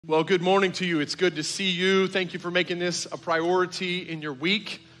Well, good morning to you. It's good to see you. Thank you for making this a priority in your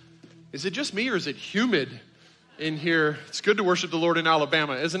week. Is it just me or is it humid in here? It's good to worship the Lord in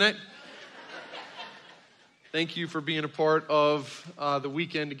Alabama, isn't it? Thank you for being a part of the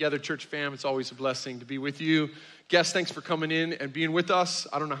weekend together, church fam. It's always a blessing to be with you. Guests, thanks for coming in and being with us.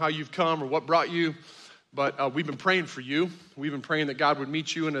 I don't know how you've come or what brought you, but we've been praying for you. We've been praying that God would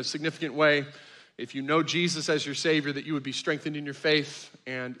meet you in a significant way. If you know Jesus as your Savior, that you would be strengthened in your faith.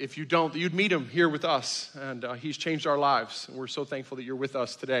 And if you don't, that you'd meet him here with us. And he's changed our lives. And we're so thankful that you're with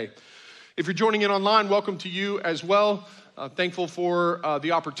us today. If you're joining in online, welcome to you as well. Thankful for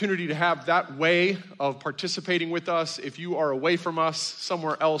the opportunity to have that way of participating with us. If you are away from us,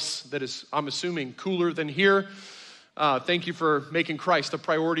 somewhere else that is, I'm assuming, cooler than here, thank you for making Christ a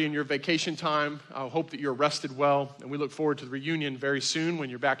priority in your vacation time. I hope that you're rested well. And we look forward to the reunion very soon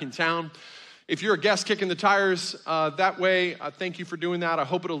when you're back in town. If you're a guest kicking the tires that way, thank you for doing that. I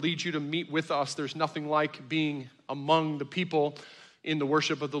hope it'll lead you to meet with us. There's nothing like being among the people in the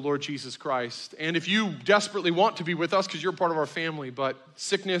worship of the Lord Jesus Christ. And if you desperately want to be with us because you're part of our family, but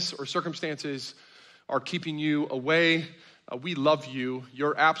sickness or circumstances are keeping you away, we love you.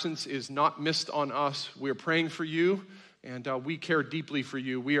 Your absence is not missed on us. We are praying for you, and we care deeply for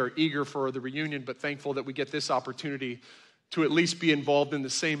you. We are eager for the reunion, but thankful that we get this opportunity to at least be involved in the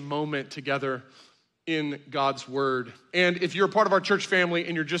same moment together in God's word. And if you're a part of our church family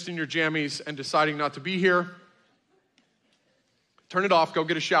and you're just in your jammies and deciding not to be here, turn it off, go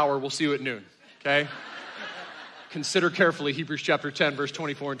get a shower, we'll see you at noon, okay? Consider carefully Hebrews chapter 10, verse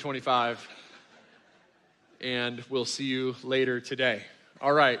 24 and 25, and we'll see you later today.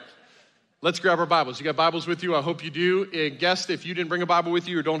 All right. Let's grab our Bibles. You got Bibles with you? I hope you do. Guest, if you didn't bring a Bible with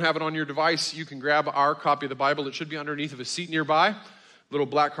you or don't have it on your device, you can grab our copy of the Bible. It should be underneath of a seat nearby, little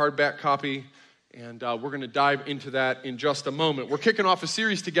black hardback copy, and we're going to dive into that in just a moment. We're kicking off a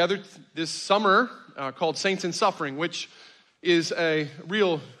series together this summer called Saints in Suffering, which is a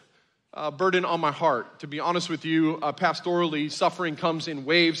real burden on my heart. To be honest with you, pastorally, suffering comes in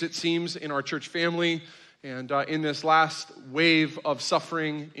waves, it seems, in our church family. And in this last wave of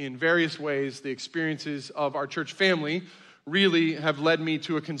suffering in various ways, the experiences of our church family really have led me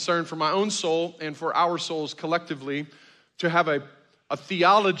to a concern for my own soul and for our souls collectively to have a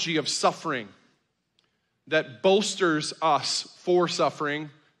theology of suffering that bolsters us for suffering,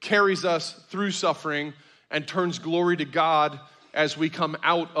 carries us through suffering, and turns glory to God as we come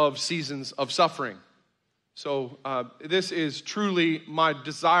out of seasons of suffering. So this is truly my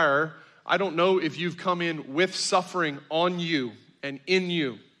desire. I don't know if you've come in with suffering on you and in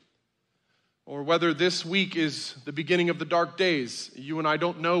you, or whether this week is the beginning of the dark days. You and I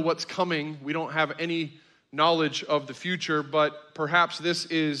don't know what's coming. We don't have any knowledge of the future, but perhaps this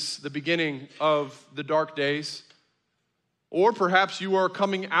is the beginning of the dark days. Or perhaps you are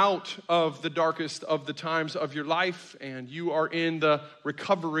coming out of the darkest of the times of your life, and you are in the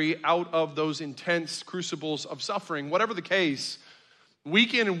recovery out of those intense crucibles of suffering. Whatever the case,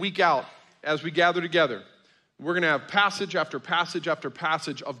 week in and week out, as we gather together, we're going to have passage after passage after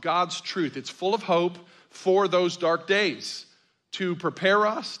passage of God's truth. It's full of hope for those dark days, to prepare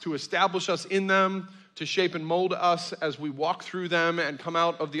us, to establish us in them, to shape and mold us as we walk through them and come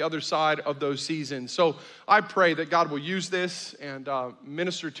out of the other side of those seasons. So I pray that God will use this and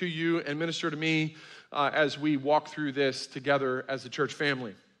minister to you and minister to me as we walk through this together as a church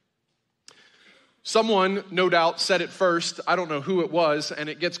family. Someone, no doubt, said it first. I don't know who it was, and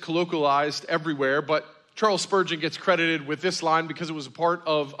it gets colloquialized everywhere, but Charles Spurgeon gets credited with this line because it was a part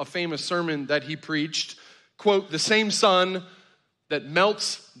of a famous sermon that he preached. Quote, "The same sun that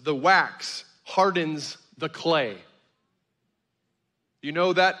melts the wax hardens the clay." Do you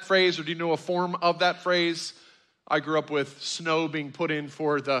know that phrase, or do you know a form of that phrase? I grew up with snow being put in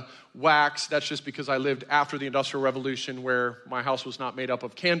for the wax. That's just because I lived after the Industrial Revolution, where my house was not made up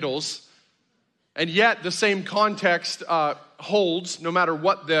of candles. And yet, the same context holds no matter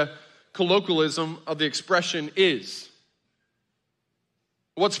what the colloquialism of the expression is.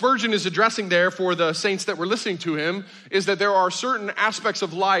 What Spurgeon is addressing there for the saints that were listening to him is that there are certain aspects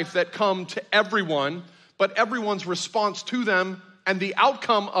of life that come to everyone, but everyone's response to them and the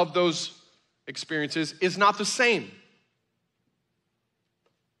outcome of those experiences is not the same.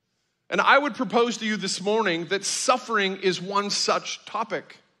 And I would propose to you this morning that suffering is one such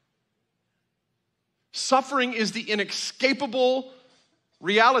topic. Suffering is the inescapable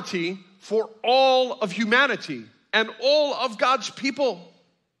reality for all of humanity and all of God's people.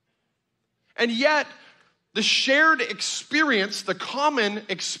 And yet, the shared experience, the common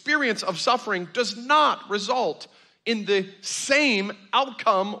experience of suffering does not result in the same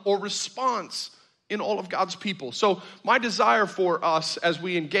outcome or response in all of God's people. So my desire for us as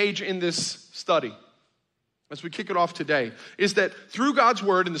we engage in this study, as we kick it off today, is that through God's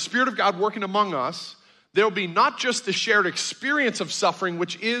word and the Spirit of God working among us, there will be not just the shared experience of suffering,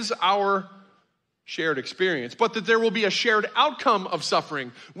 which is our shared experience, but that there will be a shared outcome of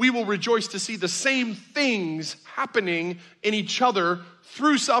suffering. We will rejoice to see the same things happening in each other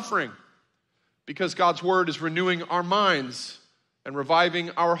through suffering, because God's word is renewing our minds and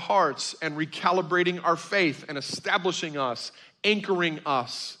reviving our hearts and recalibrating our faith and establishing us, anchoring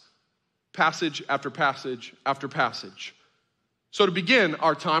us, passage after passage after passage. So to begin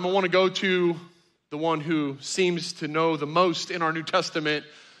our time, I want to go to the one who seems to know the most in our New Testament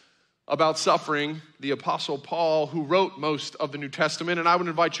about suffering, the Apostle Paul, who wrote most of the New Testament. And I would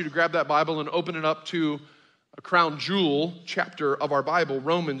invite you to grab that Bible and open it up to a crown jewel chapter of our Bible,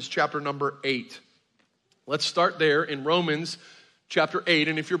 Romans chapter number 8. Let's start there in Romans chapter 8.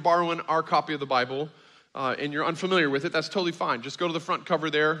 And if you're borrowing our copy of the Bible and you're unfamiliar with it, that's totally fine. Just go to the front cover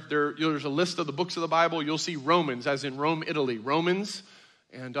there. There's a list of the books of the Bible. You'll see Romans, as in Rome, Italy. Romans.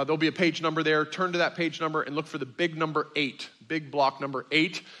 And there'll be a page number there. Turn to that page number and look for the big number 8, big block number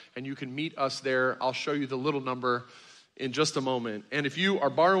 8, and you can meet us there. I'll show you the little number in just a moment. And if you are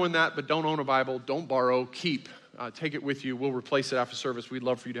borrowing that but don't own a Bible, don't borrow, keep. Take it with you. We'll replace it after service. We'd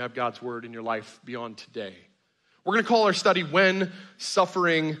love for you to have God's word in your life beyond today. We're going to call our study When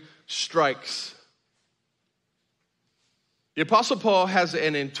Suffering Strikes. The Apostle Paul has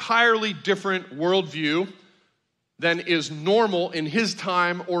an entirely different worldview than is normal in his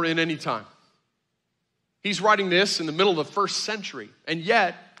time or in any time. He's writing this in the middle of the first century, and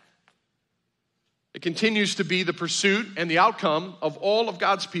yet it continues to be the pursuit and the outcome of all of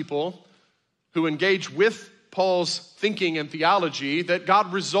God's people who engage with Paul's thinking and theology, that God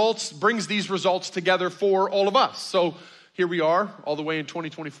brings these results together for all of us. So here we are all the way in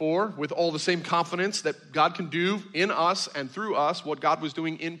 2024 with all the same confidence that God can do in us and through us what God was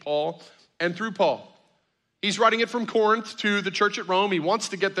doing in Paul and through Paul. He's writing it from Corinth to the church at Rome. He wants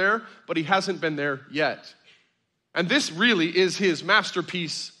to get there, but he hasn't been there yet. And this really is his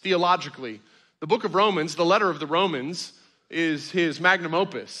masterpiece theologically. The book of Romans, the letter of the Romans, is his magnum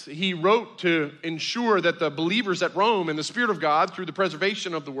opus. He wrote to ensure that the believers at Rome and the Spirit of God, through the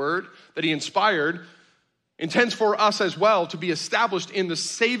preservation of the word that he inspired, intends for us as well to be established in the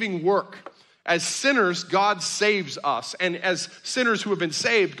saving work. As sinners, God saves us. And as sinners who have been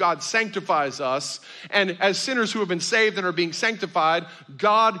saved, God sanctifies us. And as sinners who have been saved and are being sanctified,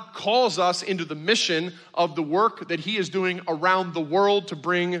 God calls us into the mission of the work that he is doing around the world to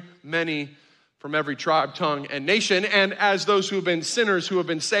bring many from every tribe, tongue, and nation. And as those who have been sinners, who have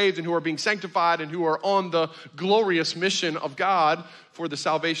been saved and who are being sanctified and who are on the glorious mission of God for the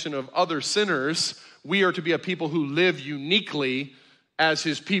salvation of other sinners, we are to be a people who live uniquely as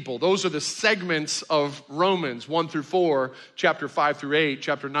his people. Those are the segments of Romans 1 through 4, chapter 5 through 8,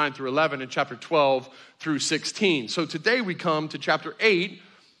 chapter 9 through 11, and chapter 12 through 16. So today we come to chapter 8,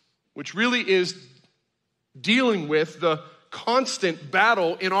 which really is dealing with the constant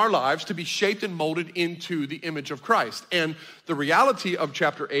battle in our lives to be shaped and molded into the image of Christ. And the reality of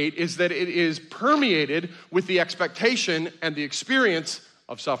chapter 8 is that it is permeated with the expectation and the experience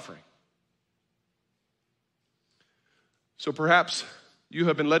of suffering. So perhaps you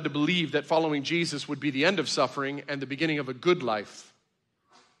have been led to believe that following Jesus would be the end of suffering and the beginning of a good life.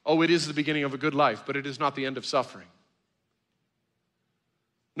 Oh, it is the beginning of a good life, but it is not the end of suffering.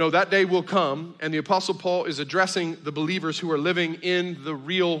 No, that day will come, and the Apostle Paul is addressing the believers who are living in the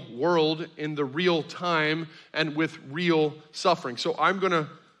real world, in the real time, and with real suffering. So I'm going to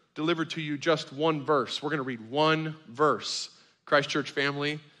deliver to you just one verse. We're going to read one verse. Christ Church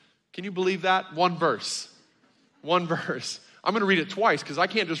family, can you believe that? One verse. One verse. I'm going to read it twice because I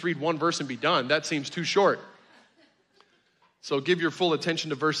can't just read one verse and be done. That seems too short. So give your full attention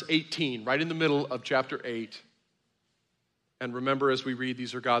to verse 18, right in the middle of chapter 8. And remember, as we read,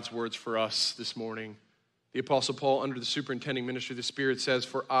 these are God's words for us this morning. The Apostle Paul, under the superintending ministry of the Spirit, says,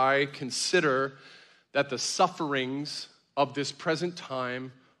 "For I consider that the sufferings of this present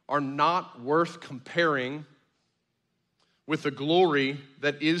time are not worth comparing with the glory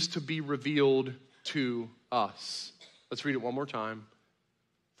that is to be revealed to us." Let's read it one more time.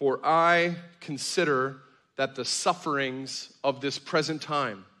 "For I consider that the sufferings of this present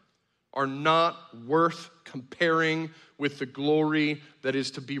time are not worth comparing with the glory that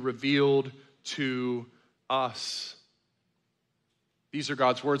is to be revealed to us." These are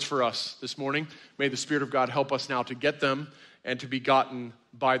God's words for us this morning. May the Spirit of God help us now to get them and to be gotten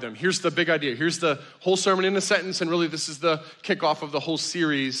by them. Here's the big idea. Here's the whole sermon in a sentence, and really this is the kickoff of the whole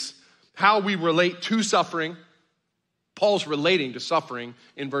series. How we relate to suffering, Paul's relating to suffering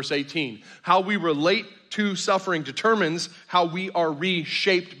in verse 18. How we relate to suffering determines how we are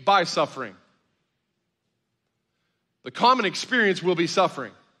reshaped by suffering. The common experience will be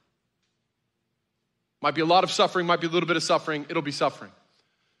suffering. Might be a lot of suffering, might be a little bit of suffering, it'll be suffering.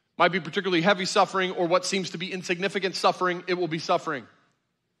 Might be particularly heavy suffering or what seems to be insignificant suffering, it will be suffering.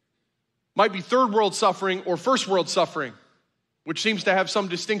 Might be third world suffering or first world suffering, which seems to have some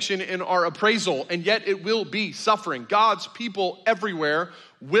distinction in our appraisal, and yet it will be suffering. God's people everywhere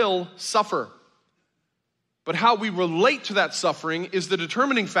will suffer. But how we relate to that suffering is the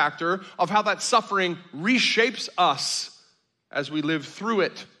determining factor of how that suffering reshapes us as we live through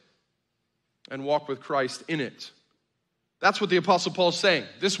it and walk with Christ in it. That's what the Apostle Paul is saying.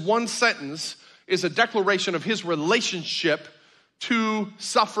 This one sentence is a declaration of his relationship to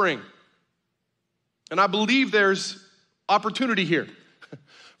suffering. And I believe there's opportunity here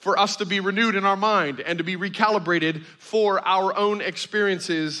for us to be renewed in our mind and to be recalibrated for our own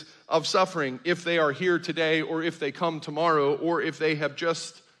experiences of suffering, if they are here today or if they come tomorrow or if they have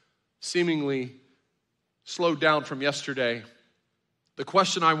just seemingly slowed down from yesterday. The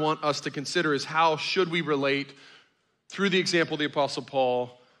question I want us to consider is, how should we relate through the example of the Apostle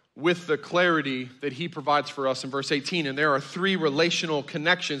Paul with the clarity that he provides for us in verse 18? And there are three relational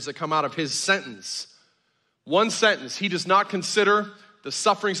connections that come out of his sentence. One sentence: he does not consider the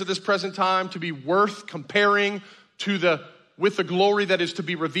sufferings of this present time to be worth comparing with the glory that is to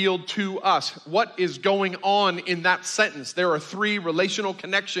be revealed to us. What is going on in that sentence? There are three relational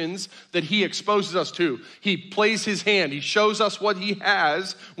connections that he exposes us to. He plays his hand. He shows us what he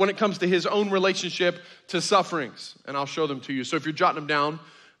has when it comes to his own relationship to sufferings. And I'll show them to you. So if you're jotting them down,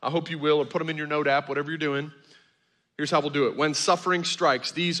 I hope you will, or put them in your note app, whatever you're doing. Here's how we'll do it. When suffering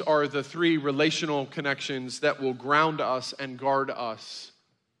strikes, these are the three relational connections that will ground us and guard us.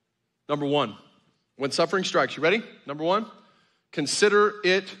 Number one, when suffering strikes, you ready? Number one, consider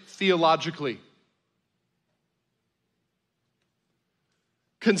it theologically.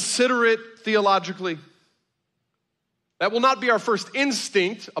 Consider it theologically. That will not be our first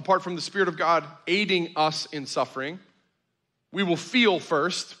instinct, apart from the Spirit of God aiding us in suffering. We will feel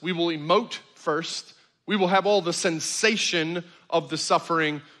first. We will emote first. We will have all the sensation of the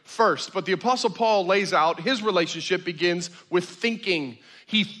suffering first. But the Apostle Paul lays out his relationship begins with thinking.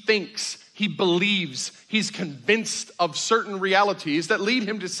 He thinks. He believes, he's convinced of certain realities that lead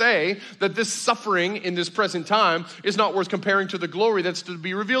him to say that this suffering in this present time is not worth comparing to the glory that's to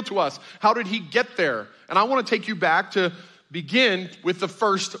be revealed to us. How did he get there? And I want to take you back to begin with the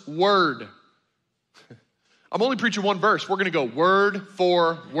first word. I'm only preaching one verse. We're going to go word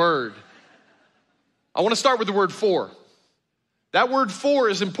for word. I want to start with the word for. That word for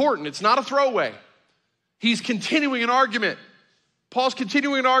is important. It's not a throwaway. He's continuing an argument. Paul's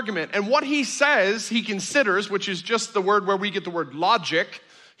continuing an argument, and what he says, he considers, which is just the word where we get the word logic.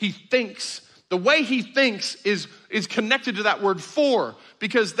 He thinks. The way he thinks is connected to that word for,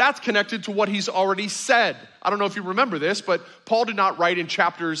 because that's connected to what he's already said. I don't know if you remember this, but Paul did not write in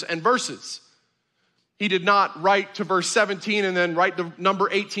chapters and verses. He did not write to verse 17 and then write the number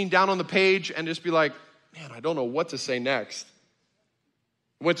 18 down on the page and just be like, man, I don't know what to say next.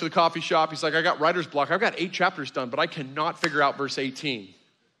 Went to the coffee shop. He's like, I got writer's block. I've got 8 chapters done, but I cannot figure out verse 18.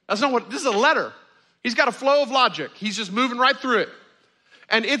 That's not what, this is a letter. He's got a flow of logic. He's just moving right through it.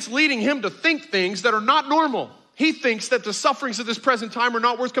 And it's leading him to think things that are not normal. He thinks that the sufferings of this present time are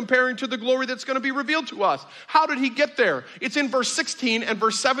not worth comparing to the glory that's going to be revealed to us. How did he get there? It's in verse 16 and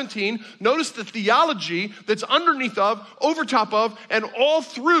verse 17. Notice the theology that's underneath of, over top of, and all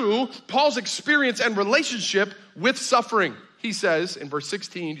through Paul's experience and relationship with suffering. He says in verse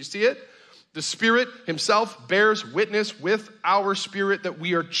 16, do you see it? The Spirit himself bears witness with our spirit that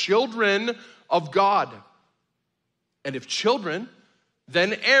we are children of God. And if children,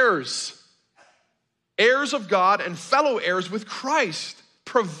 then heirs. Heirs of God and fellow heirs with Christ,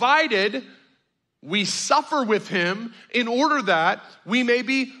 provided we suffer with him in order that we may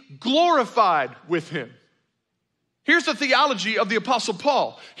be glorified with him. Here's the theology of the Apostle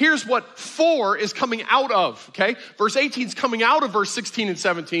Paul. Here's what for is coming out of, okay? Verse 18 is coming out of verse 16 and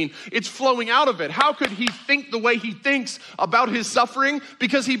 17. It's flowing out of it. How could he think the way he thinks about his suffering?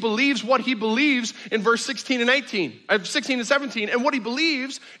 Because he believes what he believes in verse 16 and 17. And what he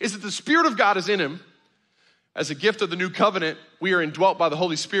believes is that the Spirit of God is in him. As a gift of the new covenant, we are indwelt by the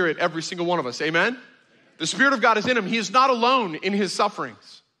Holy Spirit, every single one of us. Amen? The Spirit of God is in him. He is not alone in his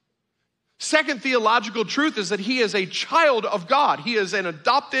sufferings. Second theological truth is that he is a child of God. He is an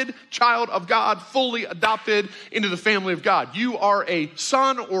adopted child of God, fully adopted into the family of God. You are a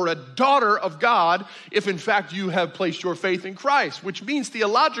son or a daughter of God if in fact you have placed your faith in Christ, which means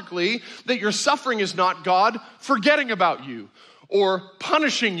theologically that your suffering is not God forgetting about you or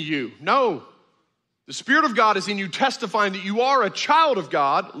punishing you. No. The Spirit of God is in you, testifying that you are a child of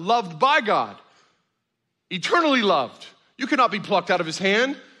God, loved by God, eternally loved. You cannot be plucked out of his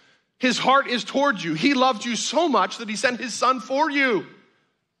hand. His heart is towards you. He loved you so much that he sent his son for you.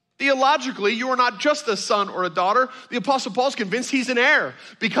 Theologically, you are not just a son or a daughter. The Apostle Paul's convinced he's an heir.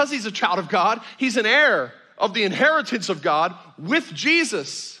 Because he's a child of God, he's an heir of the inheritance of God with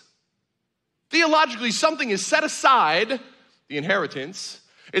Jesus. Theologically, something is set aside, the inheritance.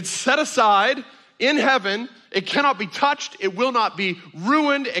 It's set aside in heaven. It cannot be touched. It will not be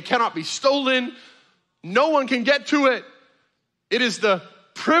ruined. It cannot be stolen. No one can get to it. It is the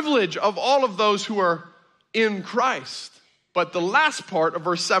privilege of all of those who are in Christ. But the last part of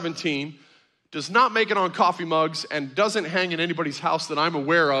verse 17 does not make it on coffee mugs and doesn't hang in anybody's house that I'm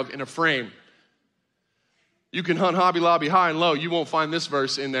aware of in a frame. You can hunt Hobby Lobby high and low. You won't find this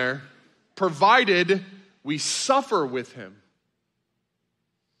verse in there. Provided we suffer with him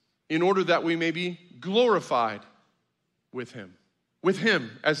in order that we may be glorified with him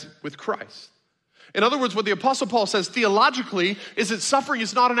as with Christ. In other words, what the Apostle Paul says theologically is that suffering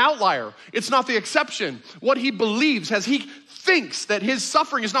is not an outlier. It's not the exception. What he believes, as he thinks that his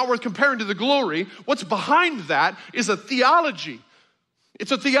suffering is not worth comparing to the glory, what's behind that is a theology.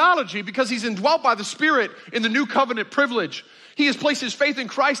 It's a theology because he's indwelt by the Spirit in the new covenant privilege. He has placed his faith in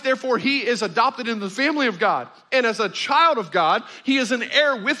Christ, therefore he is adopted into the family of God. And as a child of God, he is an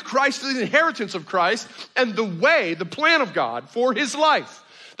heir with Christ to the inheritance of Christ and the plan of God for his life.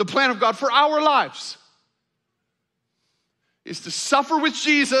 The plan of God for our lives is to suffer with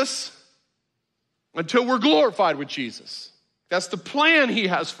Jesus until we're glorified with Jesus. That's the plan he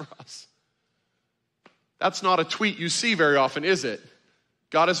has for us. That's not a tweet you see very often, is it?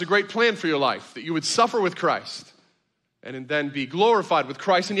 God has a great plan for your life, that you would suffer with Christ and then be glorified with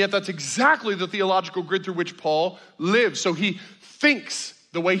Christ. And yet that's exactly the theological grid through which Paul lives. So he thinks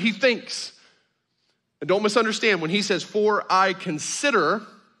the way he thinks. And don't misunderstand, when he says, for I consider,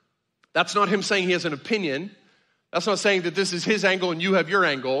 that's not him saying he has an opinion. That's not saying that this is his angle and you have your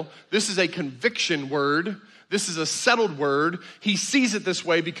angle. This is a conviction word. This is a settled word. He sees it this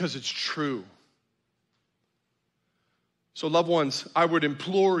way because it's true. So, loved ones, I would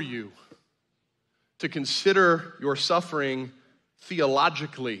implore you to consider your suffering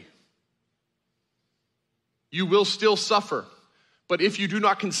theologically. You will still suffer. But if you do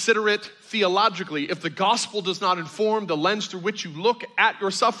not consider it theologically, if the gospel does not inform the lens through which you look at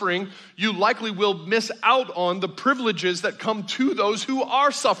your suffering, you likely will miss out on the privileges that come to those who are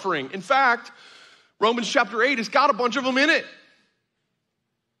suffering. In fact, Romans chapter 8 has got a bunch of them in it.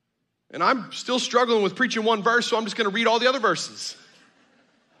 And I'm still struggling with preaching one verse, so I'm just going to read all the other verses.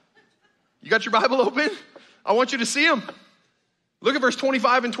 You got your Bible open? I want you to see them. Look at verse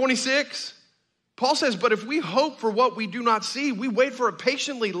 25 and 26. Paul says, but if we hope for what we do not see, we wait for it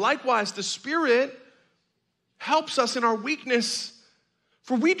patiently. Likewise, the Spirit helps us in our weakness.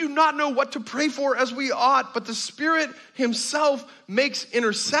 For we do not know what to pray for as we ought, but the Spirit himself makes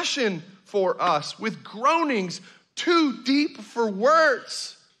intercession for us with groanings too deep for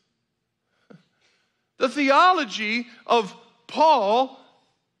words. The theology of Paul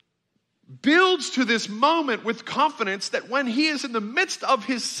builds to this moment with confidence that when he is in the midst of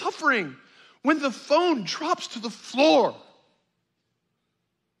his suffering, when the phone drops to the floor,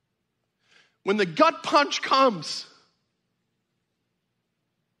 when the gut punch comes,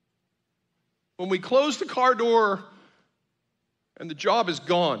 when we close the car door and the job is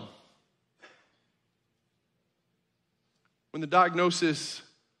gone, when the diagnosis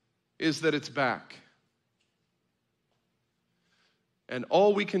is that it's back, and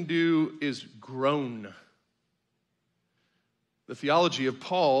all we can do is groan. The theology of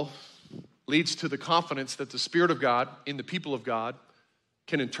Paul leads to the confidence that the Spirit of God in the people of God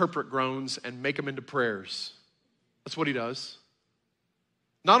can interpret groans and make them into prayers. That's what he does.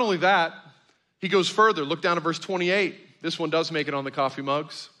 Not only that, he goes further. Look down at verse 28. This one does make it on the coffee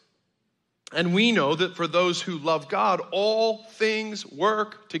mugs. And we know that for those who love God, all things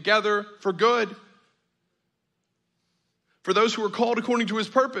work together for good. For those who are called according to his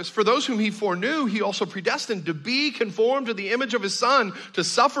purpose, for those whom he foreknew, he also predestined to be conformed to the image of his Son, to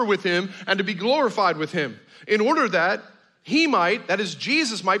suffer with him and to be glorified with him, in order that he might, that is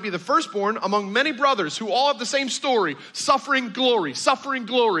Jesus might be the firstborn among many brothers who all have the same story, suffering, glory,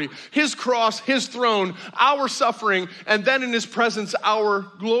 his cross, his throne, our suffering, and then in his presence, our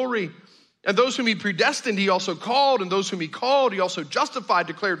glory. And those whom he predestined, he also called. And those whom he called, he also justified,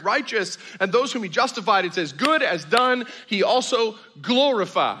 declared righteous. And those whom he justified, it says, good as done, he also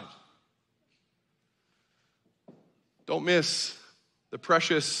glorified. Don't miss the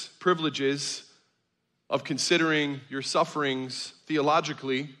precious privileges of considering your sufferings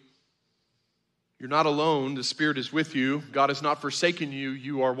theologically. You're not alone. The Spirit is with you. God has not forsaken you.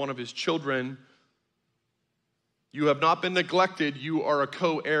 You are one of his children. You have not been neglected. You are a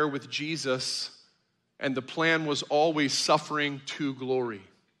co-heir with Jesus. And the plan was always suffering to glory.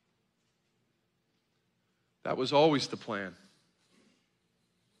 That was always the plan.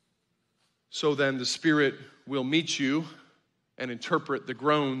 So then the Spirit will meet you and interpret the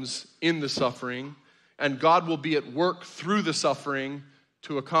groans in the suffering, and God will be at work through the suffering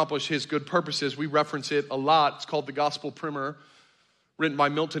to accomplish his good purposes. We reference it a lot. It's called the Gospel Primer, written by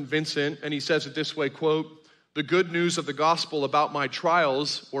Milton Vincent, and he says it this way, quote, "The good news of the gospel about my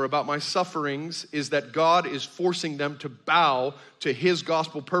trials or about my sufferings is that God is forcing them to bow to his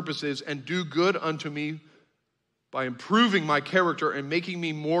gospel purposes and do good unto me by improving my character and making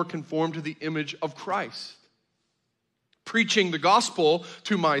me more conformed to the image of Christ. Preaching the gospel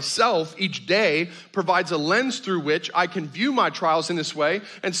to myself each day provides a lens through which I can view my trials in this way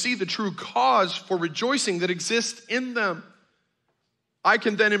and see the true cause for rejoicing that exists in them. I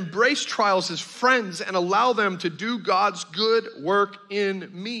can then embrace trials as friends and allow them to do God's good work in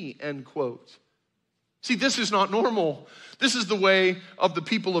me," end quote. See, this is not normal. This is the way of the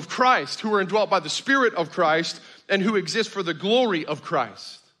people of Christ who are indwelt by the Spirit of Christ and who exist for the glory of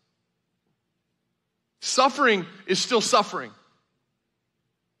Christ. Suffering is still suffering.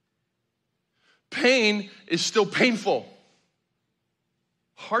 Pain is still painful.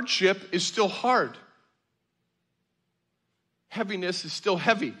 Hardship is still hard. Heaviness is still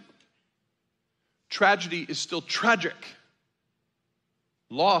heavy. Tragedy is still tragic.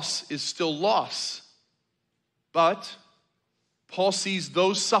 Loss is still loss. But Paul sees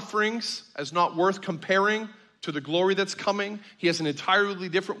those sufferings as not worth comparing to the glory that's coming. He has an entirely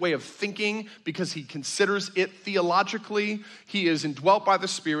different way of thinking because he considers it theologically. He is indwelt by the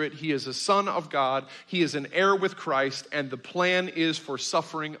Spirit. He is a son of God. He is an heir with Christ, and the plan is for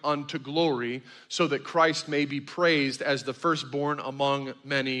suffering unto glory so that Christ may be praised as the firstborn among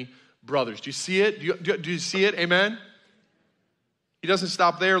many brothers. Do you see it? Do you see it? Amen? He doesn't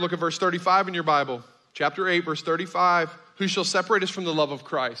stop there. Look at verse 35 in your Bible. Chapter 8, verse 35. Who shall separate us from the love of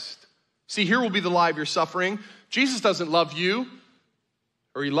Christ? See, here will be the lie of your suffering. Jesus doesn't love you,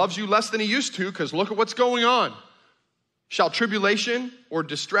 or he loves you less than he used to, because look at what's going on. Shall tribulation or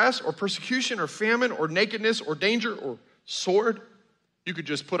distress or persecution or famine or nakedness or danger or sword? You could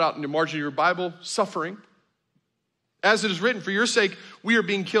just put out in the margin of your Bible, suffering. As it is written, for your sake, we are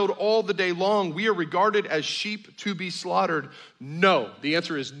being killed all the day long. We are regarded as sheep to be slaughtered. No. The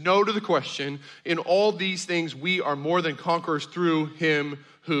answer is no to the question. In all these things, we are more than conquerors through him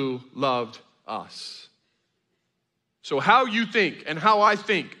who loved us. So how you think and how I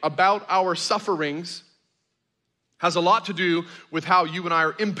think about our sufferings has a lot to do with how you and I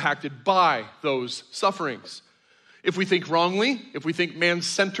are impacted by those sufferings. If we think wrongly, if we think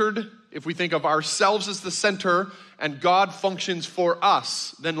man-centered, if we think of ourselves as the center and God functions for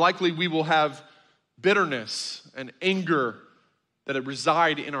us, then likely we will have bitterness and anger that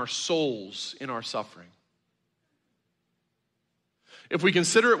reside in our souls in our suffering. If we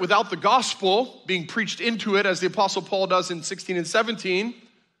consider it without the gospel being preached into it, as the Apostle Paul does in 16 and 17,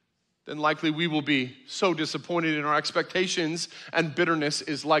 then likely we will be so disappointed in our expectations, and bitterness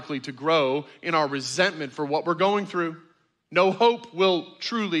is likely to grow in our resentment for what we're going through. No hope will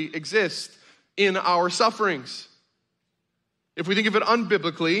truly exist in our sufferings. If we think of it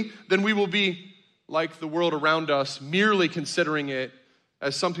unbiblically, then we will be like the world around us, merely considering it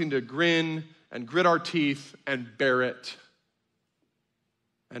as something to grin and grit our teeth and bear it.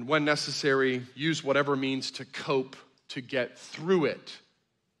 And when necessary, use whatever means to cope, to get through it.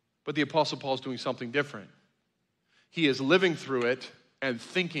 But the Apostle Paul is doing something different. He is living through it and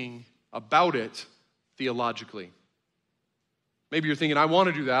thinking about it theologically. Maybe you're thinking, I want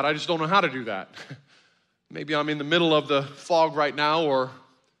to do that, I just don't know how to do that. Maybe I'm in the middle of the fog right now, or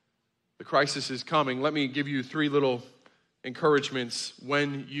the crisis is coming. Let me give you 3 little encouragements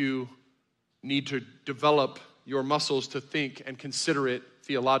when you need to develop your muscles to think and consider it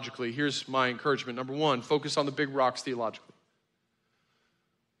theologically. Here's my encouragement. Number 1, focus on the big rocks theologically.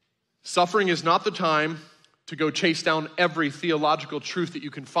 Suffering is not the time to go chase down every theological truth that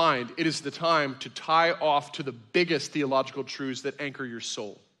you can find. It is the time to tie off to the biggest theological truths that anchor your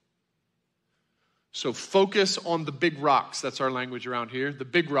soul. So focus on the big rocks. That's our language around here. The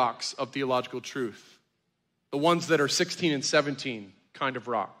big rocks of theological truth. The ones that are 16 and 17 kind of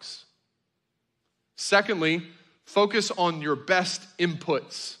rocks. Secondly, focus on your best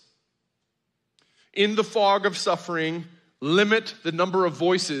inputs. In the fog of suffering, limit the number of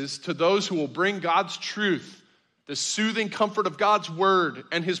voices to those who will bring God's truth, the soothing comfort of God's word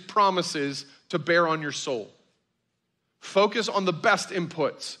and his promises to bear on your soul. Focus on the best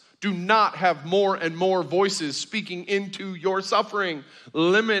inputs. Do not have more and more voices speaking into your suffering.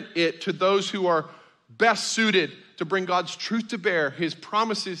 Limit it to those who are best suited to bring God's truth to bear, his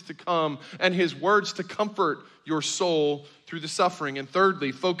promises to come, and his words to comfort your soul through the suffering. And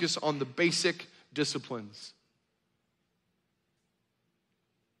thirdly, focus on the basic disciplines.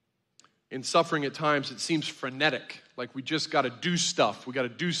 In suffering at times, it seems frenetic, like we just got to do stuff. We got to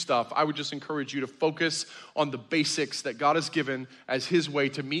do stuff. I would just encourage you to focus on the basics that God has given as his way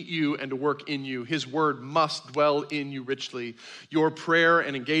to meet you and to work in you. His word must dwell in you richly. Your prayer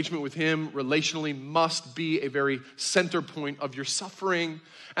and engagement with him relationally must be a very center point of your suffering.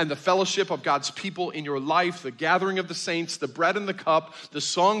 And the fellowship of God's people in your life, the gathering of the saints, the bread and the cup, the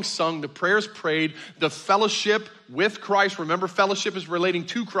songs sung, the prayers prayed, the fellowship with Christ. Remember, fellowship is relating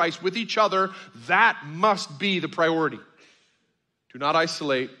to Christ with each other. That must be the priority. Do not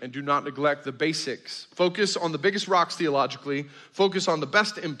isolate and do not neglect the basics. Focus on the biggest rocks theologically, focus on the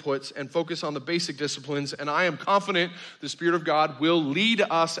best inputs, and focus on the basic disciplines. And I am confident the Spirit of God will lead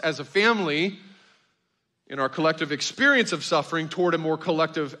us as a family in our collective experience of suffering toward a more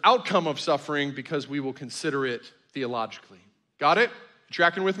collective outcome of suffering because we will consider it theologically. Got it?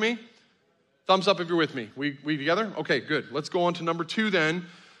 Tracking with me? Thumbs up if you're with me. We together? Okay, good. Let's go on to number 2 then,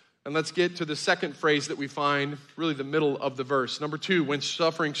 and let's get to the second phrase that we find, really the middle of the verse. Number 2, when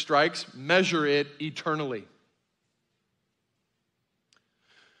suffering strikes, measure it eternally.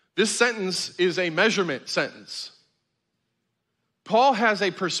 This sentence is a measurement sentence. Paul has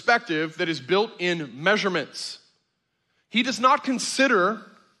a perspective that is built in measurements. He does not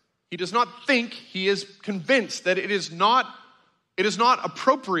think, he is convinced that it is not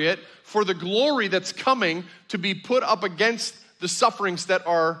appropriate for the glory that's coming to be put up against the sufferings that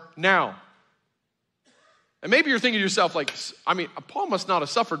are now. And maybe you're thinking to yourself, Paul must not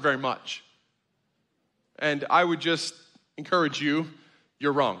have suffered very much. And I would just encourage you,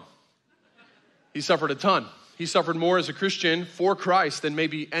 you're wrong. He suffered a ton. He suffered more as a Christian for Christ than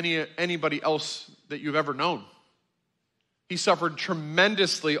maybe anybody else that you've ever known. He suffered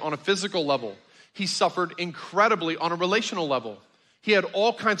tremendously on a physical level. He suffered incredibly on a relational level. He had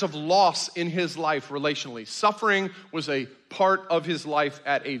all kinds of loss in his life relationally. Suffering was a part of his life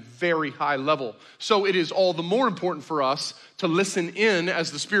at a very high level. So it is all the more important for us to listen in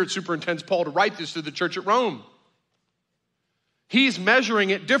as the Spirit superintends Paul to write this to the church at Rome. He's measuring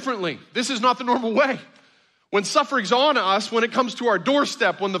it differently. This is not the normal way. When suffering's on us, when it comes to our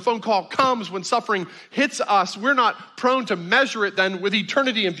doorstep, when the phone call comes, when suffering hits us, we're not prone to measure it then with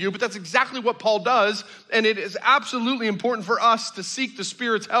eternity in view, but that's exactly what Paul does, and it is absolutely important for us to seek the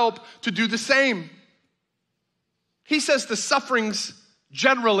Spirit's help to do the same. He says the sufferings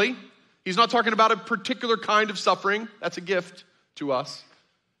generally, he's not talking about a particular kind of suffering, that's a gift to us.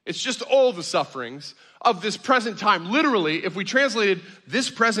 It's just all the sufferings of this present time. Literally, if we translated this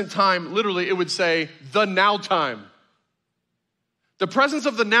present time, literally, it would say the now time. The presence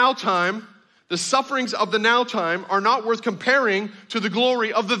of the now time, the sufferings of the now time are not worth comparing to the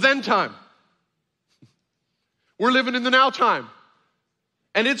glory of the then time. We're living in the now time.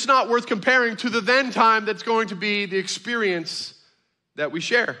 And it's not worth comparing to the then time that's going to be the experience that we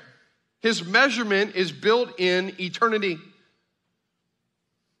share. His measurement is built in eternity.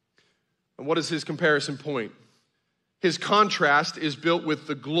 And what is his comparison point? His contrast is built with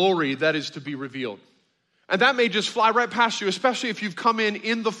the glory that is to be revealed. And that may just fly right past you, especially if you've come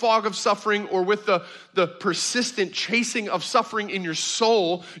in the fog of suffering or with the persistent chasing of suffering in your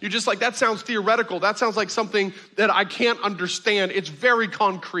soul. You're just like, that sounds theoretical. That sounds like something that I can't understand. It's very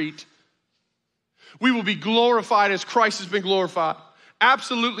concrete. We will be glorified as Christ has been glorified.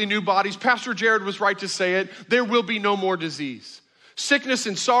 Absolutely new bodies. Pastor Jared was right to say it. There will be no more disease. Sickness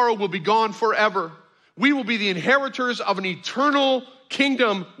and sorrow will be gone forever. We will be the inheritors of an eternal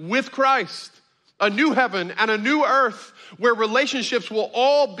kingdom with Christ. A new heaven and a new earth where relationships will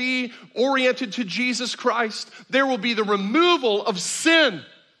all be oriented to Jesus Christ. There will be the removal of sin.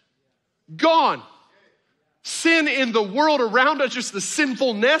 Gone. Sin in the world around us, just the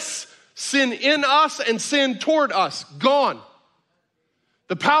sinfulness, sin in us and sin toward us. Gone.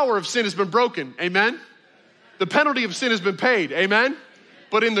 The power of sin has been broken. Amen? The penalty of sin has been paid. Amen?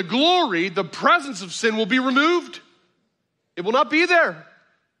 But in the glory, the presence of sin will be removed. It will not be there.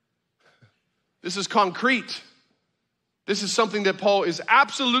 This is concrete. This is something that Paul is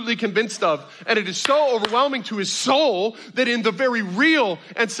absolutely convinced of, and it is so overwhelming to his soul that in the very real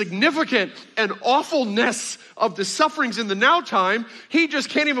and significant and awfulness of the sufferings in the now time, he just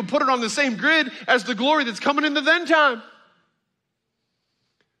can't even put it on the same grid as the glory that's coming in the then time.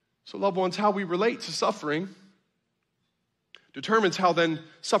 So, loved ones, how we relate to suffering determines how then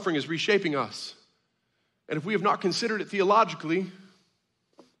suffering is reshaping us. And if we have not considered it theologically,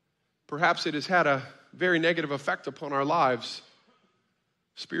 perhaps it has had a very negative effect upon our lives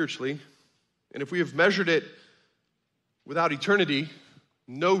spiritually. And if we have measured it without eternity,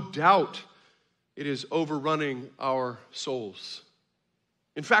 no doubt it is overrunning our souls.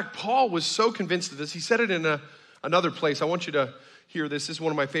 In fact, Paul was so convinced of this. He said it in another place. I want you to hear this. This is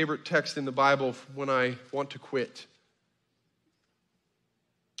one of my favorite texts in the Bible when I want to quit.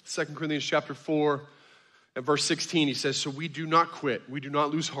 2 Corinthians chapter 4 and verse 16, he says, "So we do not quit, we do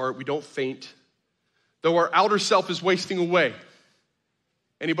not lose heart, we don't faint, though our outer self is wasting away."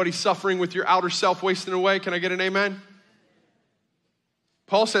 Anybody suffering with your outer self wasting away? Can I get an amen?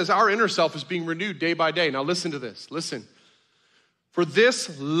 Paul says our inner self is being renewed day by day. Now listen to this, listen. "For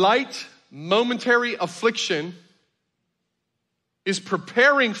this light momentary affliction is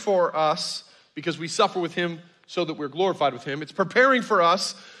preparing for us," because we suffer with him so that we're glorified with him. "It's preparing for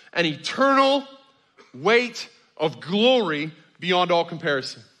us an eternal weight of glory beyond all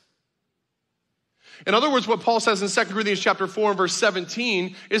comparison." In other words, what Paul says in 2 Corinthians chapter 4 and verse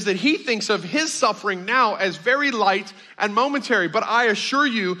 17 is that he thinks of his suffering now as very light and momentary. But I assure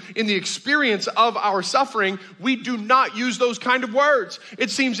you, in the experience of our suffering, we do not use those kind of words.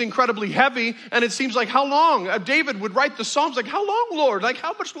 It seems incredibly heavy, and it seems like, how long? David would write the Psalms like, "How long, Lord? Like,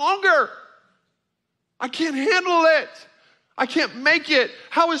 how much longer? I can't handle it. I can't make it."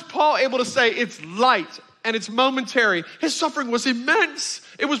 How is Paul able to say it's light and it's momentary? His suffering was immense.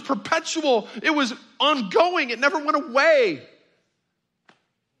 It was perpetual. It was ongoing. It never went away.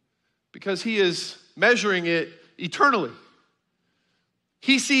 Because he is measuring it eternally.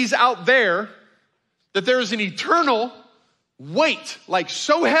 He sees out there that there is an eternal weight, like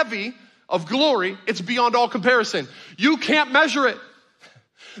so heavy of glory, it's beyond all comparison. You can't measure it.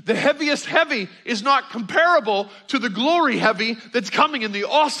 The heaviest heavy is not comparable to the glory heavy that's coming in the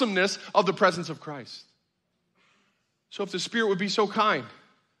awesomeness of the presence of Christ. So if the Spirit would be so kind,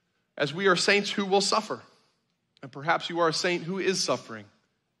 as we are saints who will suffer, and perhaps you are a saint who is suffering,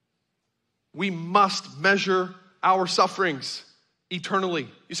 we must measure our sufferings eternally.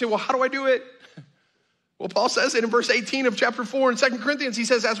 You say, well, how do I do it? Well, Paul says it in verse 18 of chapter 4 in 2 Corinthians. He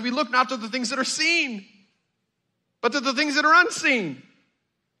says, "As we look not to the things that are seen, but to the things that are unseen."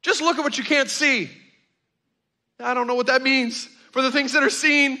 Just look at what you can't see. I don't know what that means. For the things that are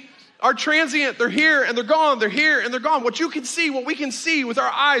seen are transient. They're here and they're gone. They're here and they're gone. What you can see, what we can see with our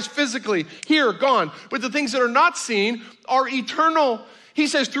eyes physically, here, gone. But the things that are not seen are eternal. He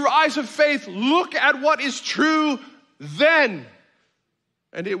says, through eyes of faith, look at what is true then.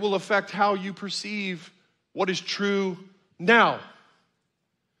 And it will affect how you perceive what is true now.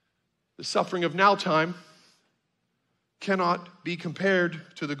 The suffering of now time cannot be compared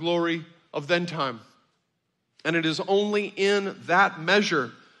to the glory of then time. And it is only in that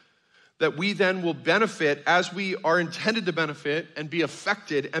measure that we then will benefit as we are intended to benefit and be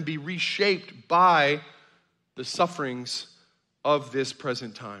affected and be reshaped by the sufferings of this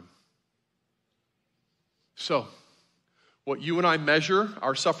present time. So, what you and I measure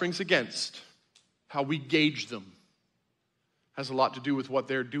our sufferings against, how we gauge them, has a lot to do with what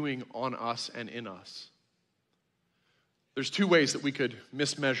they're doing on us and in us. There's two ways that we could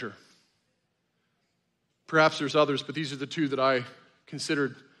mismeasure. Perhaps there's others, but these are the two that I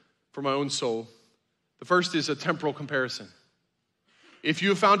considered for my own soul. The first is a temporal comparison. If you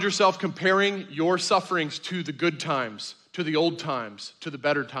have found yourself comparing your sufferings to the good times, to the old times, to the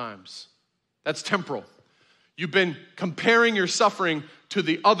better times, that's temporal. You've been comparing your suffering to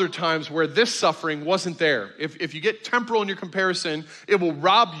the other times where this suffering wasn't there. If you get temporal in your comparison, it will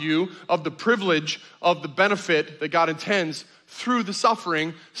rob you of the privilege of the benefit that God intends through the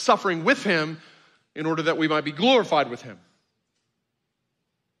suffering with Him, in order that we might be glorified with Him.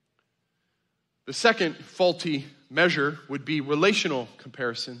 The second faulty measure would be relational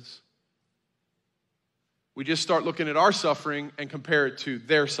comparisons. We just start looking at our suffering and compare it to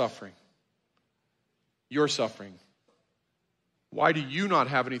their suffering, your suffering. Why do you not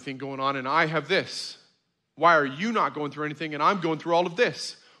have anything going on and I have this? Why are you not going through anything and I'm going through all of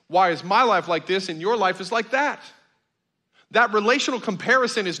this? Why is my life like this and your life is like that? That relational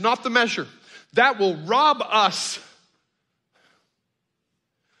comparison is not the measure. That will rob us.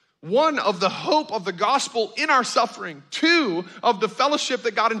 One, of the hope of the gospel in our suffering. Two, of the fellowship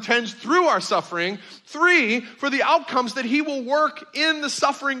that God intends through our suffering. Three, for the outcomes that he will work in the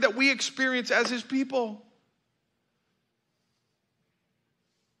suffering that we experience as his people.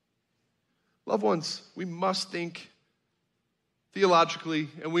 Loved ones, we must think theologically,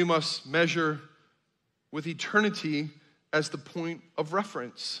 and we must measure with eternity as the point of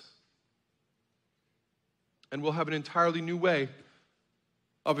reference. And we'll have an entirely new way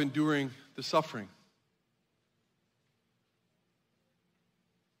of enduring the suffering.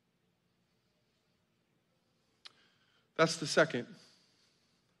 That's the second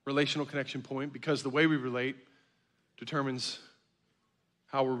relational connection point, because the way we relate determines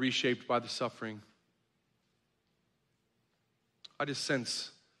how we're reshaped by the suffering. I just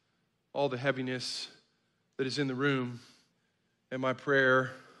sense all the heaviness that is in the room, and my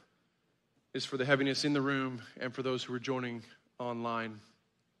prayer is for the heaviness in the room and for those who are joining online,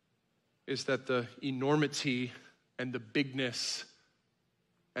 is that the enormity and the bigness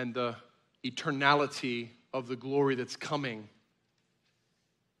and the eternality of the glory that's coming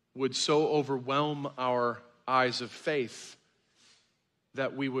would so overwhelm our eyes of faith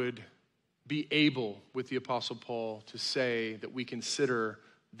that we would be able, with the Apostle Paul, to say that we consider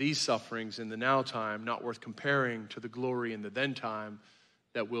these sufferings in the now time not worth comparing to the glory in the then time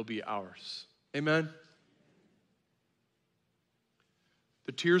that will be ours. Amen?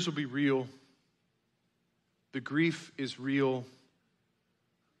 The tears will be real. The grief is real.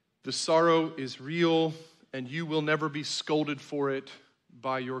 The sorrow is real, and you will never be scolded for it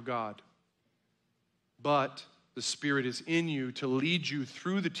by your God. But the Spirit is in you to lead you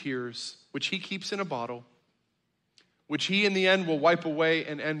through the tears, which he keeps in a bottle, which he in the end will wipe away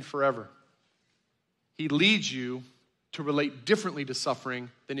and end forever. He leads you to relate differently to suffering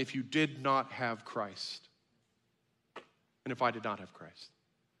than if you did not have Christ. And if I did not have Christ.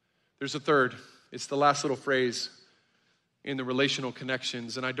 There's a third. It's the last little phrase in the relational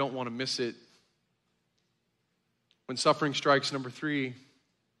connections, and I don't want to miss it. When suffering strikes, number 3,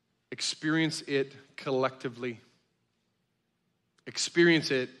 experience it collectively.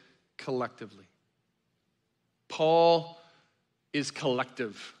 Experience it collectively. Paul is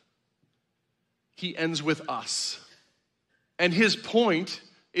collective. He ends with us. And his point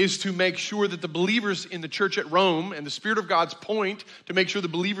is to make sure that the believers in the church at Rome, and the Spirit of God's point to make sure the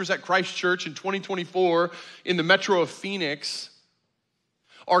believers at Christ Church in 2024 in the metro of Phoenix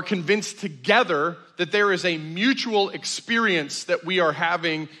are convinced together that there is a mutual experience that we are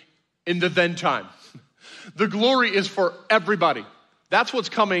having in the then time. The glory is for everybody. That's what's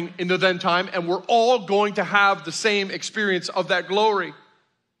coming in the then time, and we're all going to have the same experience of that glory,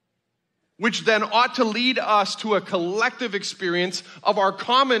 which then ought to lead us to a collective experience of our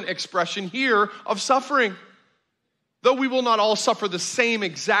common expression here of suffering. Though we will not all suffer the same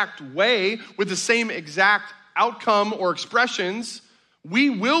exact way with the same exact outcome or expressions,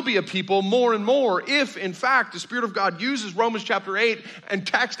 we will be a people more and more if, in fact, the Spirit of God uses Romans chapter 8 and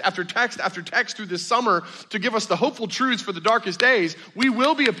text after text after text through this summer to give us the hopeful truths for the darkest days. We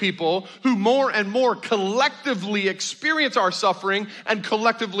will be a people who more and more collectively experience our suffering and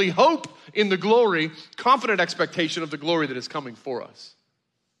collectively hope in the glory, confident expectation of the glory that is coming for us.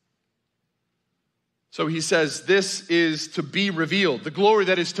 So he says, this is to be revealed. The glory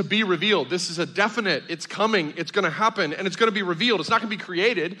that is to be revealed. This is a definite. It's coming. It's going to happen. And it's going to be revealed. It's not going to be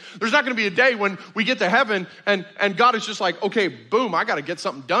created. There's not going to be a day when we get to heaven and God is just like, okay, boom, I got to get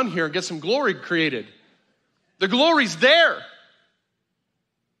something done here and get some glory created. The glory's there.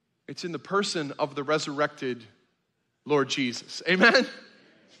 It's in the person of the resurrected Lord Jesus. Amen?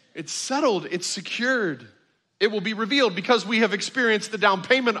 It's settled. It's secured. It will be revealed because we have experienced the down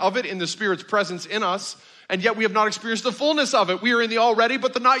payment of it in the Spirit's presence in us, and yet we have not experienced the fullness of it. We are in the already,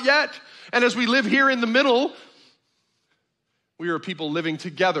 but the not yet. And as we live here in the middle, we are people living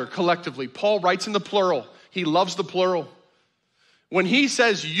together collectively. Paul writes in the plural. He loves the plural. When he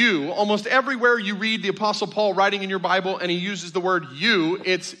says you, almost everywhere you read the Apostle Paul writing in your Bible and he uses the word you,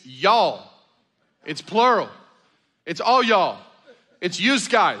 it's y'all. It's plural. It's all y'all. It's yous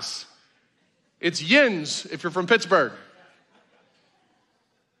guys. It's yins if you're from Pittsburgh.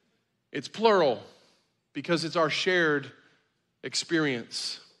 It's plural because it's our shared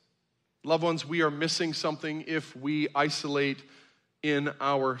experience. Loved ones, we are missing something if we isolate in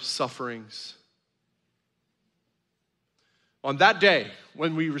our sufferings. On that day,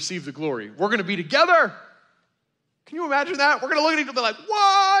 when we receive the glory, we're going to be together. Can you imagine that? We're going to look at each other like,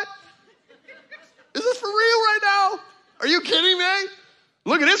 what? Is this for real right now? Are you kidding me?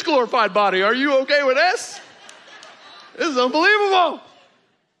 Look at this glorified body. Are you okay with this? This is unbelievable.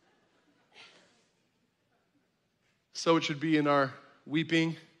 So it should be in our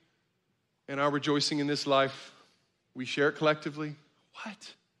weeping and our rejoicing in this life, we share it collectively.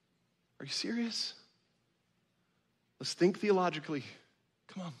 What? Are you serious? Let's think theologically.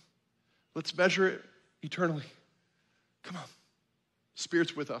 Come on. Let's measure it eternally. Come on.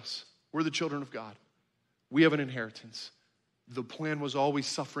 Spirit's with us. We're the children of God. We have an inheritance. The plan was always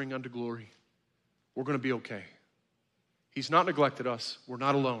suffering unto glory. We're going to be okay. He's not neglected us. We're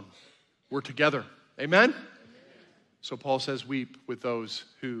not alone. We're together. Amen? So Paul says, weep with those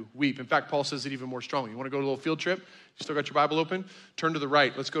who weep. In fact, Paul says it even more strongly. You want to go to a little field trip? You still got your Bible open? Turn to the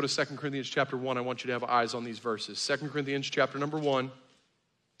right. Let's go to 2 Corinthians chapter 1. I want you to have eyes on these verses. 2 Corinthians chapter number 1,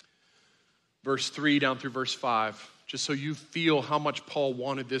 verse 3 down through verse 5. Just so you feel how much Paul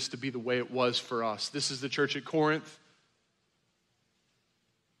wanted this to be the way it was for us. This is the church at Corinth.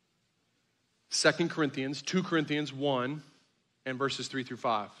 2 Corinthians 1, and verses 3 through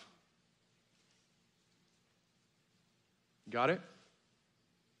 5. Got it?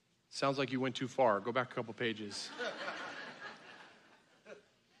 Sounds like you went too far. Go back a couple pages.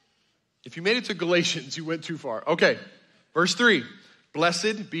 If you made it to Galatians, you went too far. Okay, verse 3.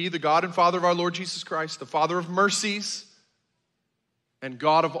 Blessed be the God and Father of our Lord Jesus Christ, the Father of mercies and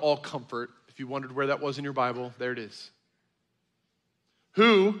God of all comfort. If you wondered where that was in your Bible, there it is.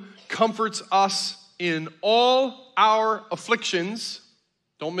 Who comforts us in all our afflictions,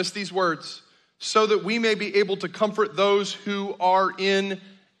 don't miss these words, so that we may be able to comfort those who are in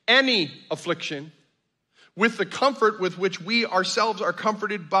any affliction with the comfort with which we ourselves are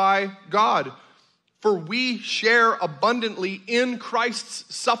comforted by God. For we share abundantly in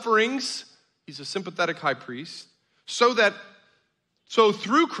Christ's sufferings. He's a sympathetic high priest. So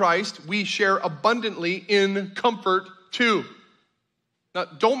through Christ, we share abundantly in comfort too. Now,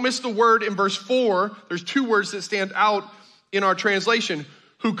 don't miss the word in verse 4. There's two words that stand out in our translation.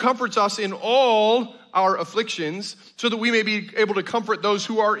 Who comforts us in all our afflictions, so that we may be able to comfort those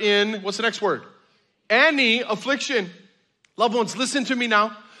who are in, what's the next word? Any affliction. Loved ones, listen to me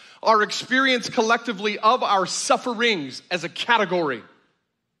now. Our experience collectively of our sufferings as a category.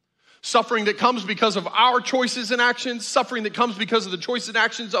 Suffering that comes because of our choices and actions. Suffering that comes because of the choices and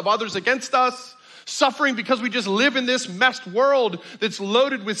actions of others against us. Suffering because we just live in this messed world that's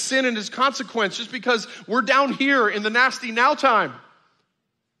loaded with sin and its consequence. Just because we're down here in the nasty now time.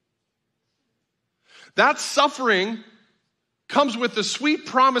 That suffering comes with the sweet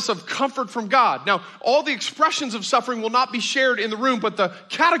promise of comfort from God. Now, all the expressions of suffering will not be shared in the room, but the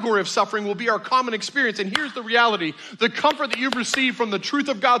category of suffering will be our common experience. And here's the reality. The comfort that you've received from the truth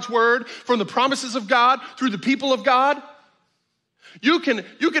of God's word, from the promises of God, through the people of God, you can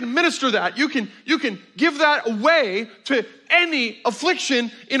minister that. You can give that away to any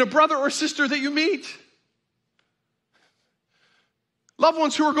affliction in a brother or sister that you meet. Loved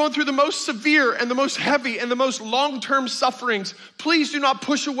ones who are going through the most severe and the most heavy and the most long-term sufferings, please do not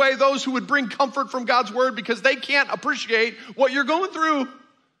push away those who would bring comfort from God's word because they can't appreciate what you're going through.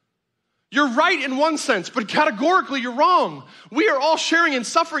 You're right in one sense, but categorically you're wrong. We are all sharing in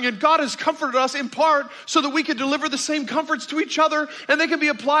suffering, and God has comforted us in part so that we can deliver the same comforts to each other, and they can be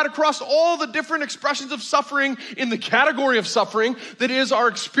applied across all the different expressions of suffering in the category of suffering that is our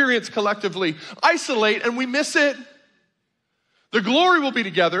experience collectively. Isolate and we miss it. The glory will be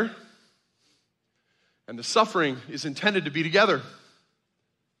together, and the suffering is intended to be together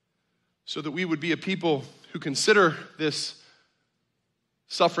so that we would be a people who consider this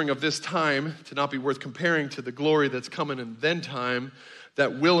suffering of this time to not be worth comparing to the glory that's coming in then time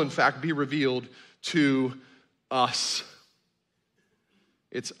that will in fact be revealed to us.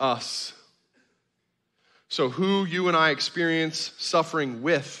 It's us. So who you and I experience suffering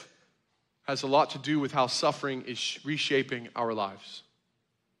with has a lot to do with how suffering is reshaping our lives.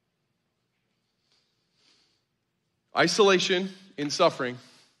 Isolation in suffering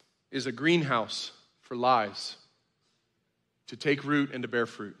is a greenhouse for lies to take root and to bear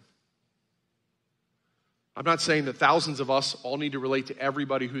fruit. I'm not saying that thousands of us all need to relate to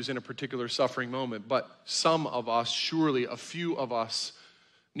everybody who's in a particular suffering moment, but some of us, surely a few of us,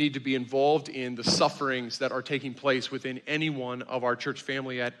 need to be involved in the sufferings that are taking place within any one of our church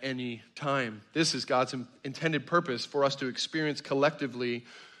family at any time. This is God's intended purpose for us to experience collectively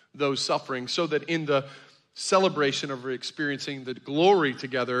those sufferings so that in the celebration of experiencing the glory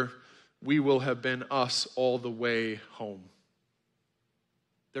together, we will have been us all the way home.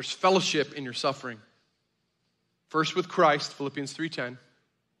 There's fellowship in your suffering. First with Christ, Philippians 3:10,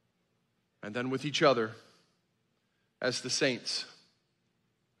 and then with each other as the saints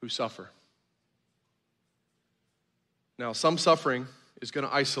who suffer. Now, some suffering is going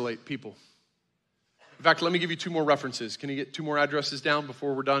to isolate people. In fact, let me give you two more references. Can you get two more addresses down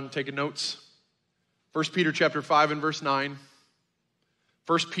before we're done taking notes? 1 Peter chapter 5 and verse 9.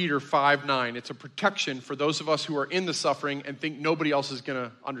 1 Peter 5:9. It's a protection for those of us who are in the suffering and think nobody else is going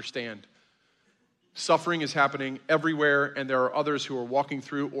to understand. Suffering is happening everywhere, and there are others who are walking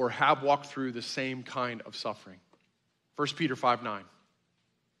through or have walked through the same kind of suffering. 1 Peter 5:9.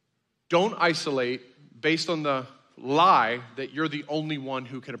 Don't isolate based on the lie that you're the only one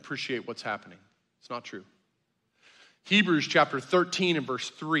who can appreciate what's happening. It's not true. Hebrews chapter 13 and verse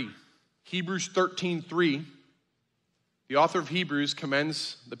 3. Hebrews 13:3. The author of Hebrews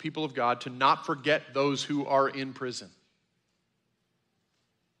commends the people of God to not forget those who are in prison.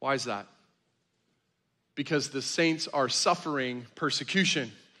 Why is that? Because the saints are suffering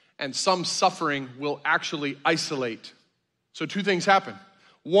persecution, and some suffering will actually isolate. So two things happen.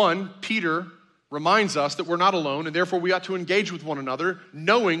 One, Peter reminds us that we're not alone, and therefore we ought to engage with one another,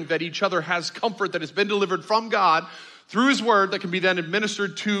 knowing that each other has comfort that has been delivered from God through his word that can be then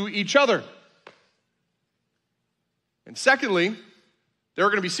administered to each other. And secondly, there are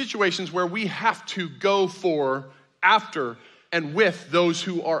going to be situations where we have to go for, after, and with those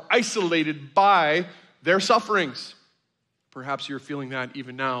who are isolated by their sufferings. Perhaps you're feeling that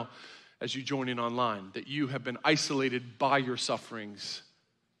even now as you join in online, that you have been isolated by your sufferings.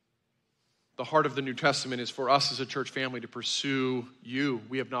 The heart of the New Testament is for us as a church family to pursue you.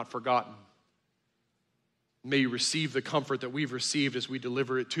 We have not forgotten. May you receive the comfort that we've received as we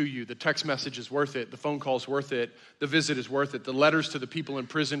deliver it to you. The text message is worth it. The phone call is worth it. The visit is worth it. The letters to the people in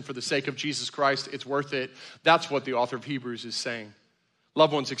prison for the sake of Jesus Christ, it's worth it. That's what the author of Hebrews is saying.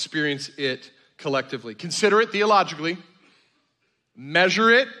 Loved ones, experience it collectively. Consider it theologically.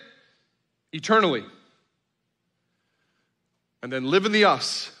 Measure it eternally. And then live in the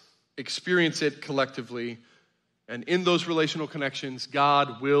us. Experience it collectively. And in those relational connections,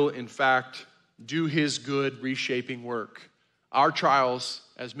 God will, in fact, do his good reshaping work. Our trials,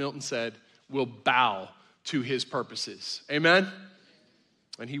 as Milton said, will bow to his purposes. Amen?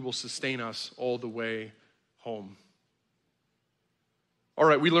 And he will sustain us all the way home. All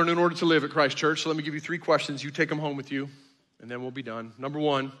right, we learn in order to live at Christ Church. So let me give you 3 questions. You take them home with you, and then we'll be done. Number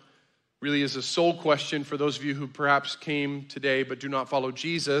 1 really is a soul question for those of you who perhaps came today but do not follow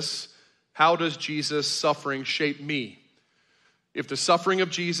Jesus. How does Jesus' suffering shape me? If the suffering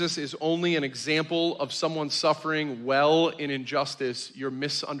of Jesus is only an example of someone suffering well in injustice, you're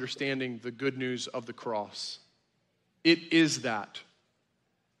misunderstanding the good news of the cross. It is that,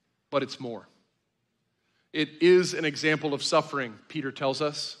 but it's more. It is an example of suffering, Peter tells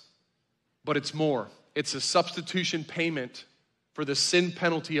us, but it's more. It's a substitution payment for the sin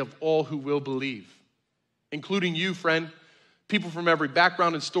penalty of all who will believe, including you, friend, people from every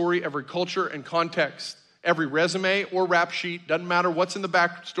background and story, every culture and context. Every resume or rap sheet, doesn't matter what's in the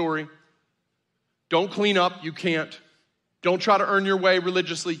backstory. Don't clean up, you can't. Don't try to earn your way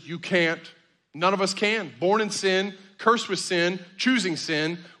religiously, you can't. None of us can. Born in sin, cursed with sin, choosing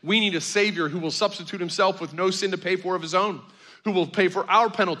sin. We need a Savior who will substitute himself with no sin to pay for of his own, who will pay for our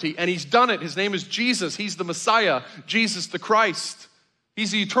penalty, and he's done it. His name is Jesus. He's the Messiah, Jesus the Christ.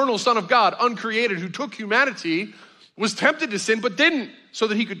 He's the eternal Son of God, uncreated, who took humanity, was tempted to sin, but didn't, so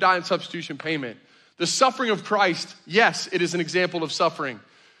that he could die in substitution payment. The suffering of Christ, yes, it is an example of suffering.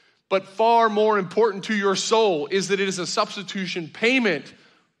 But far more important to your soul is that it is a substitution payment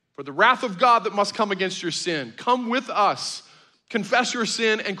for the wrath of God that must come against your sin. Come with us. Confess your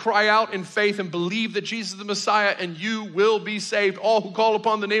sin and cry out in faith and believe that Jesus is the Messiah, and you will be saved. All who call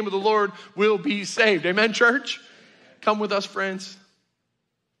upon the name of the Lord will be saved. Amen, church? Come with us, friends.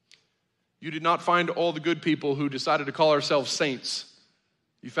 You did not find all the good people who decided to call ourselves saints.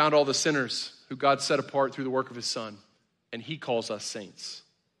 You found all the sinners who God set apart through the work of his Son, and he calls us saints.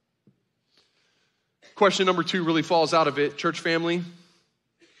 Question number 2 really falls out of it. Church family,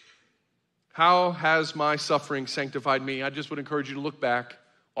 how has my suffering sanctified me? I just would encourage you to look back.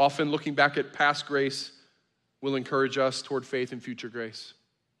 Often looking back at past grace will encourage us toward faith and future grace.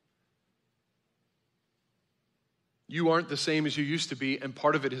 You aren't the same as you used to be, and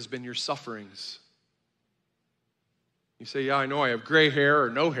part of it has been your sufferings. You say, yeah, I know I have gray hair or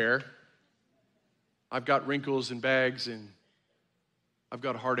no hair. I've got wrinkles and bags, and I've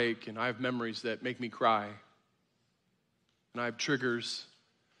got a heartache, and I have memories that make me cry. And I have triggers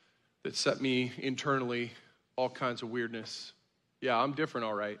that set me internally all kinds of weirdness. Yeah, I'm different,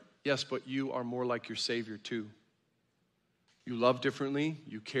 all right. Yes, but you are more like your Savior too. You love differently,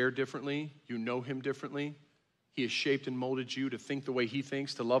 you care differently, you know him differently. He has shaped and molded you to think the way he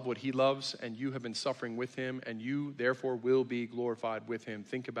thinks, to love what he loves, and you have been suffering with him, and you therefore will be glorified with him.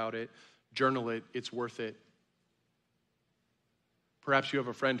 Think about it. Journal it. It's worth it. Perhaps you have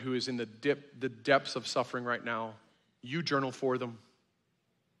a friend who is in the depths of suffering right now. You journal for them.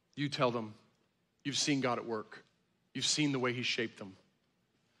 You tell them you've seen God at work. You've seen the way he shaped them.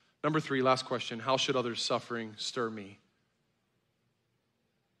 Number 3, last question. How should others' suffering stir me?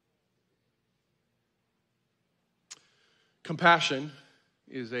 Compassion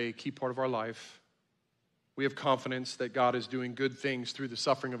is a key part of our life. We have confidence that God is doing good things through the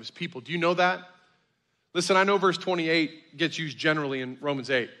suffering of his people. Do you know that? Listen, I know verse 28 gets used generally in Romans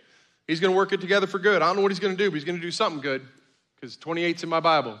 8. He's going to work it together for good. I don't know what he's going to do, but he's going to do something good because 28's in my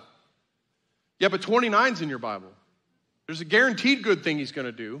Bible. Yeah, but 29's in your Bible. There's a guaranteed good thing he's going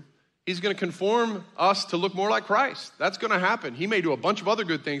to do. He's going to conform us to look more like Christ. That's going to happen. He may do a bunch of other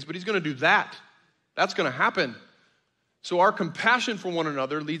good things, but he's going to do that. That's going to happen. So our compassion for one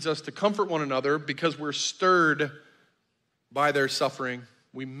another leads us to comfort one another because we're stirred by their suffering.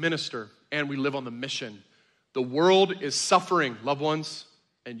 We minister and we live on the mission. The world is suffering, loved ones,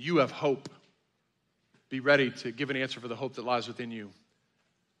 and you have hope. Be ready to give an answer for the hope that lies within you.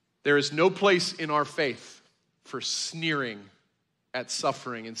 There is no place in our faith for sneering at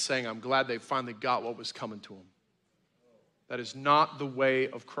suffering and saying, I'm glad they finally got what was coming to them. That is not the way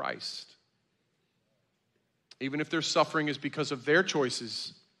of Christ. Even if their suffering is because of their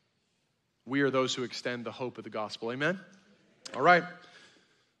choices, we are those who extend the hope of the gospel. Amen? All right.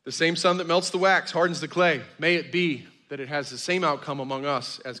 The same sun that melts the wax hardens the clay. May it be that it has the same outcome among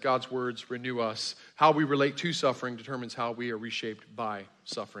us as God's words renew us. How we relate to suffering determines how we are reshaped by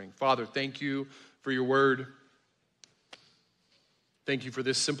suffering. Father, thank you for your word. Thank you for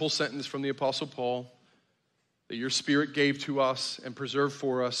this simple sentence from the Apostle Paul that your Spirit gave to us and preserved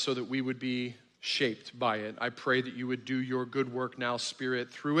for us so that we would be shaped by it. I pray that you would do your good work now,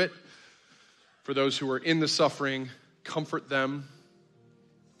 Spirit, through it. For those who are in the suffering, comfort them.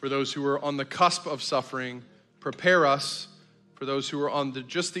 For those who are on the cusp of suffering, prepare us. For those who are on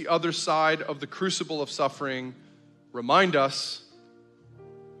just the other side of the crucible of suffering, remind us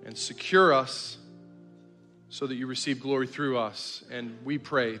and secure us so that you receive glory through us. And we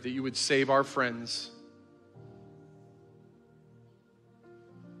pray that you would save our friends.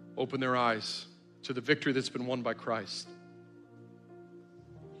 Open their eyes to the victory that's been won by Christ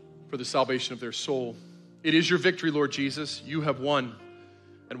for the salvation of their soul. It is your victory, Lord Jesus. You have won.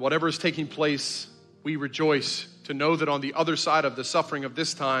 And whatever is taking place, we rejoice to know that on the other side of the suffering of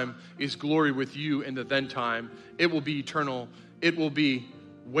this time is glory with you in the then time. It will be eternal. It will be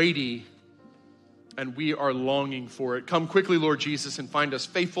weighty. And we are longing for it. Come quickly, Lord Jesus, and find us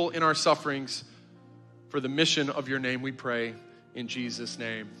faithful in our sufferings for the mission of your name, we pray in Jesus'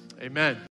 name. Amen.